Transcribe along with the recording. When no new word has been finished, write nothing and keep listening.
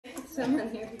some on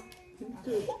here.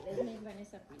 Let's make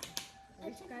Vanessa pretty. I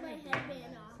took my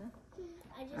headband off.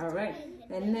 All right,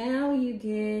 and now you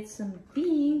get some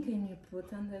pink and you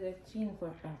put under the chin for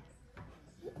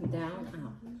up, down,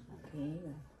 up. Okay.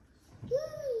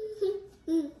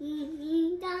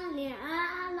 Down there.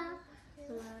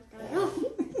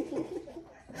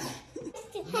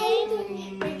 Hey,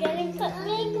 we're gonna put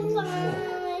makeup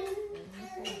on.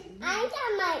 I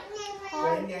got my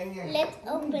card. Let's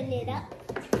open it up.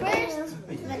 First,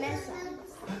 Vanessa.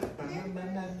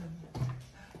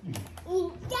 We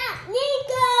got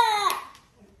makeup!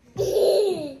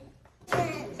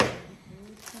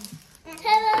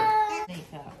 Hello!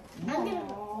 Makeup. I'm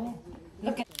gonna...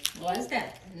 Look at, what's that?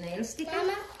 Nail sticker?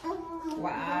 Mama?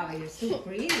 Wow, you're so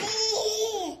pretty.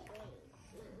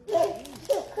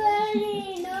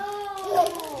 Curly, no!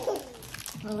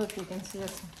 Oh, look, you can see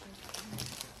us.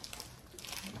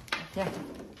 Yeah.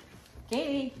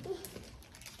 Katie.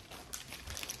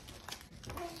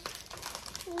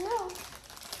 No.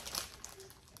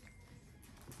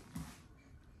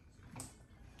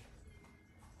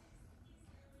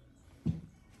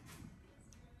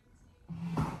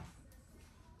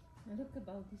 Look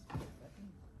about this place.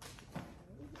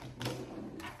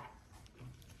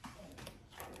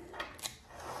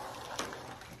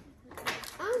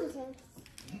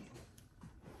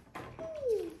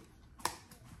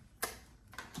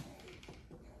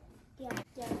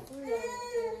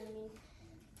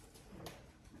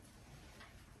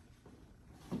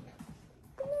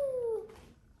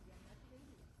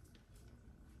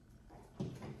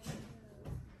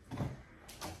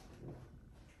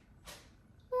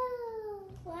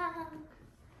 Wow.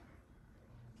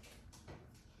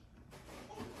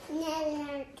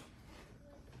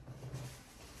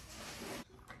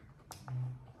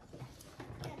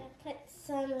 Gotta put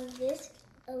some of this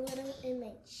a little in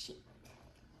my cheek.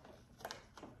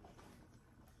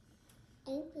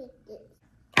 And put this.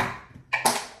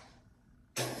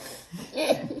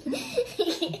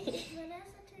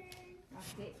 Vanessa turn.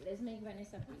 Okay, let's make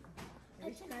Vanessa pretty. I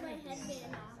took my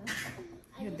headband off.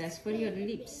 Yeah, that's for your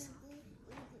lips.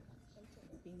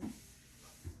 Okay.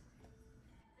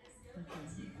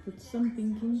 Put some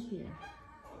pink in here.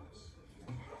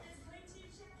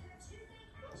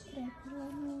 Can I put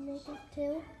on makeup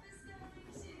too?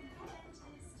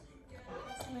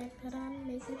 Can I put on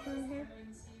makeup on her?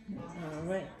 All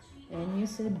right. And you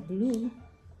said blue.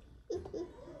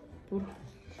 Put,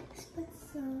 Let's put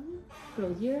some.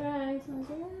 close your eyes. Close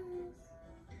your eyes.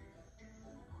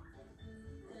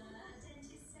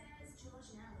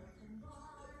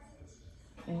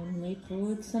 And we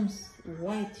put some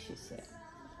white, she said.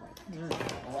 No,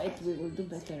 white we will do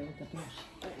better with the brush.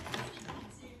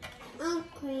 I'm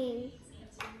cream.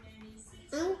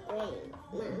 I'm green.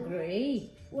 Mom. Gray.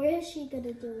 Where is she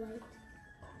gonna do like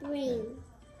green?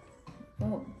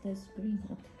 Oh, that's green.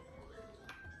 Okay.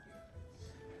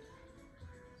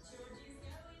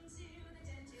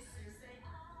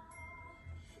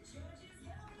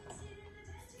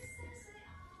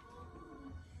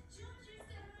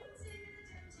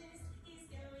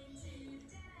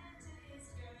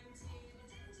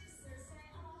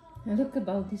 Now look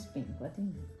about this pink. What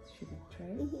in it? Should I try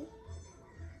it?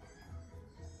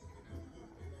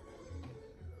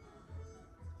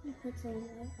 I put some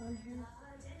white on her.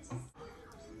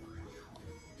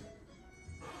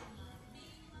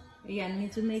 You want me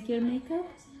to make your makeup?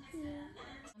 Yeah.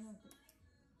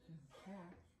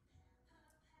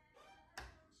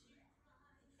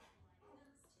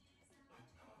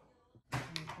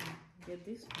 Get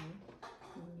this one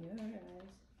in your eyes.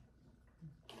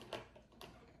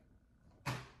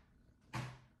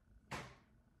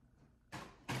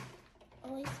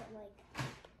 Always like.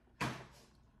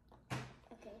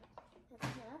 Okay, that's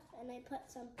enough. And I put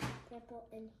some purple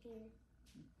in here.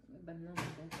 But no,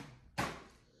 that.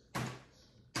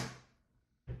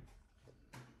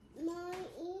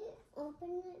 Mommy,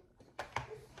 open it.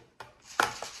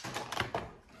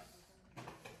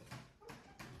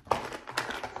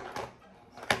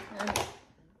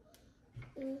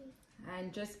 I'm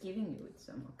just giving you with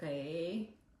some, okay?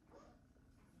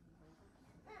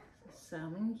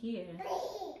 Some in here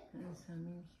and some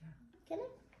in here. Can I?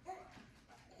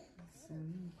 Some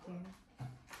in here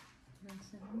and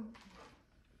some in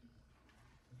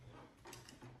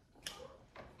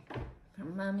here. For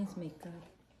mommy's makeup.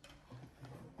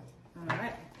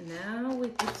 Alright, now we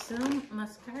put some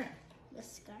mascara.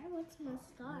 Mascara? What's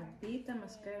mascara? A bit of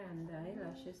mascara and the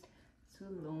eyelashes to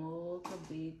look a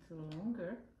bit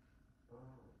longer.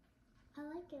 I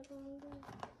like it longer.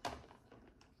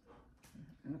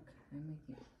 Look, I make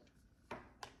it.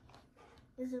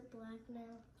 Is it black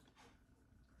now?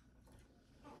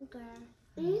 Okay.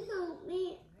 You help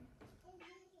me.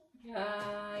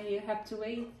 You have to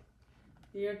wait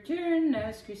your turn. Now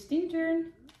it's Christine's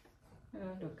turn.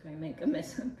 Oh, look, I make a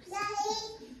mess. I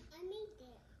made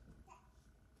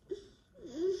it.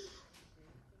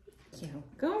 Here,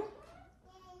 go.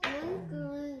 I'm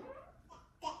going.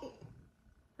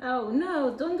 Oh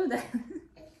no, don't do that.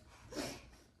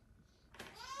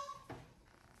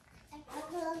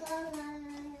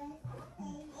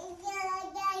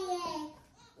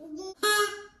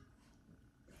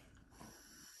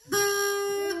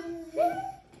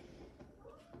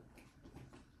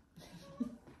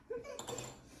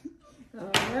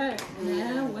 Alright,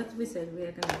 now what we said we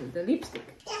are gonna do, the lipstick.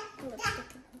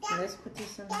 Let's put you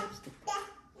some lipstick.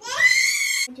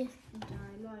 I just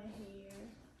dye my hair.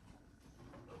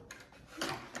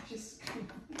 Just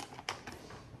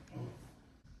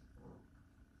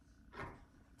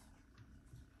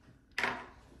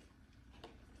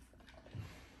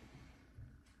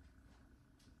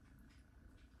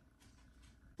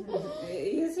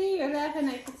you see, you're laughing.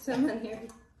 I put some on here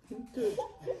too.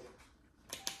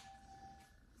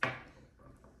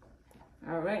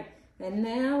 All right, and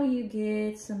now you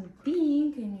get some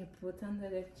pink and you put under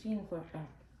the chin for up,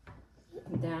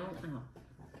 down, up.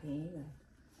 Okay.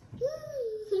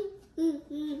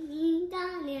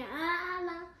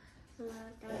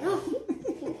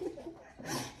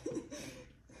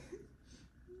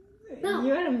 No.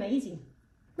 You are amazing.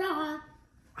 Now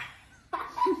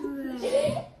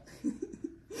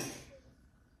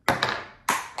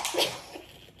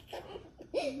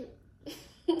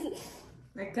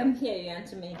come here, you want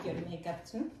to make your makeup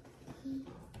too?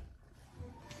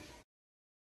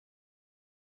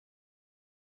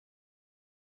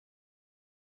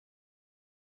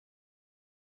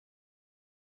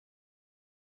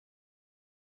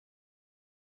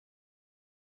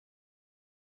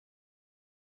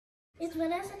 It's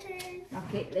Vanessa's turn.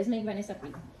 Okay, let's make Vanessa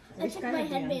pink. I took my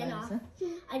headband off.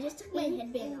 I just took my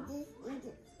headband off.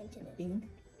 Into this. Pink.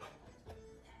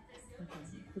 Okay,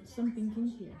 put some pink in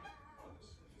here.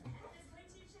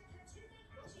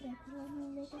 Can I put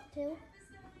on makeup too?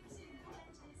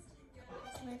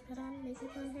 Can I put on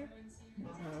makeup on her?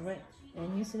 Alright,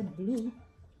 and you said blue.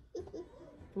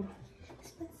 Put,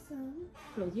 Let's put some.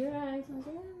 close your eyes. Close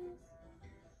your eyes.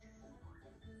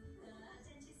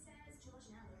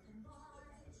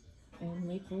 And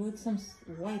we put some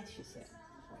white, she said.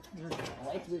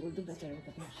 White we will do better with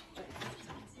the brush.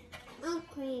 I'm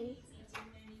cream.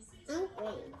 I'm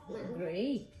green. Mom.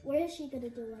 Great. Where is she gonna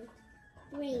do like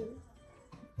green?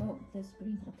 Oh, that's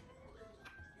green. Okay.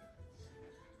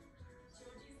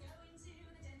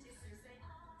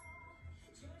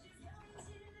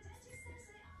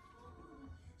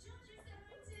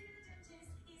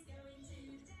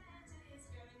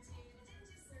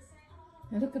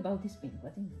 Now look about this pink.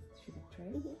 What is it? Should I try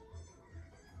it?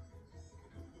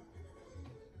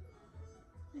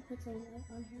 I put some white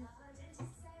on her.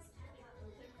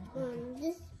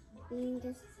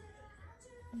 This.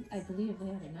 I believe we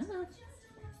have enough.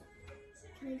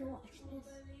 Can I go watch this?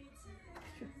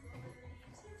 Sure.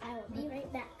 I will be right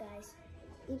back, guys.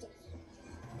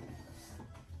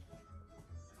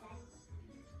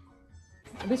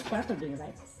 Which part do you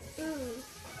like?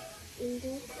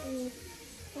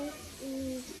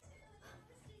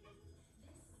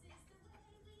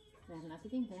 They're not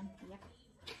eating them. Yeah.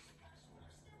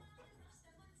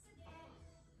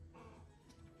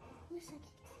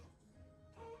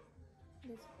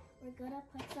 We're gonna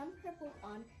put some purple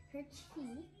on her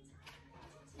cheek,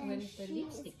 and With the she is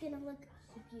lipstick. gonna look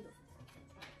beautiful.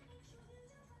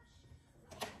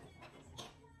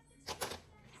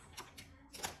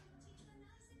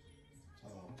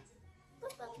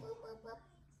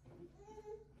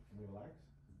 Relax.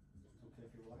 It's okay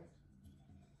if you relax.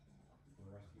 For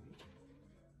the rest of the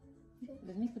week.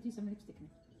 Let me put you some lipstick now.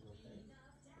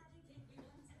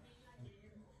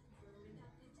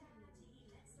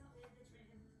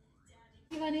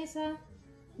 Vanessa,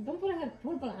 don't put her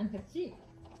purple on her cheek.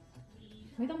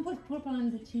 We don't put purple on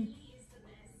the cheek.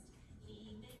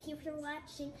 Thank you for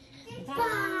watching.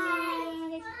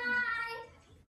 Bye.